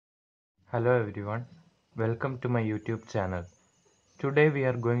Hello everyone, welcome to my YouTube channel. Today we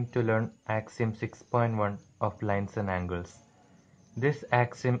are going to learn Axiom 6.1 of lines and angles. This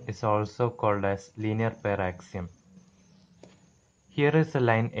axiom is also called as linear pair axiom. Here is a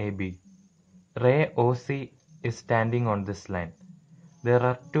line AB. Ray OC is standing on this line. There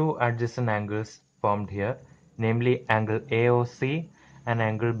are two adjacent angles formed here, namely angle AOC and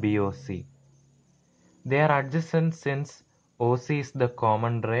angle BOC. They are adjacent since OC is the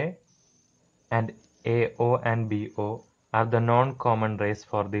common ray and AO and BO are the non-common rays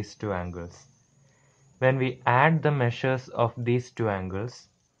for these two angles. When we add the measures of these two angles,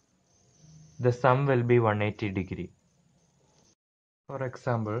 the sum will be 180 degree. For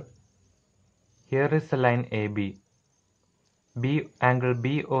example, here is a line AB. Angle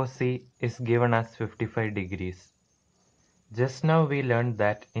BOC is given as 55 degrees. Just now we learned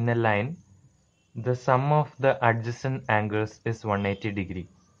that in a line, the sum of the adjacent angles is 180 degree.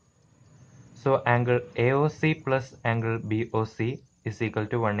 So angle AOC plus angle BOC is equal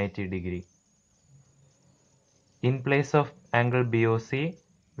to 180 degree. In place of angle BOC,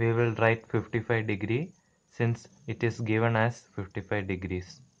 we will write 55 degree since it is given as 55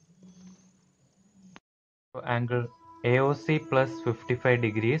 degrees. So angle AOC plus 55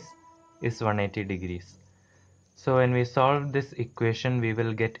 degrees is 180 degrees. So when we solve this equation, we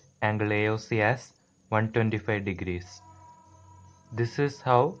will get angle AOC as 125 degrees. This is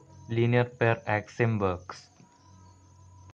how linear pair axiom works.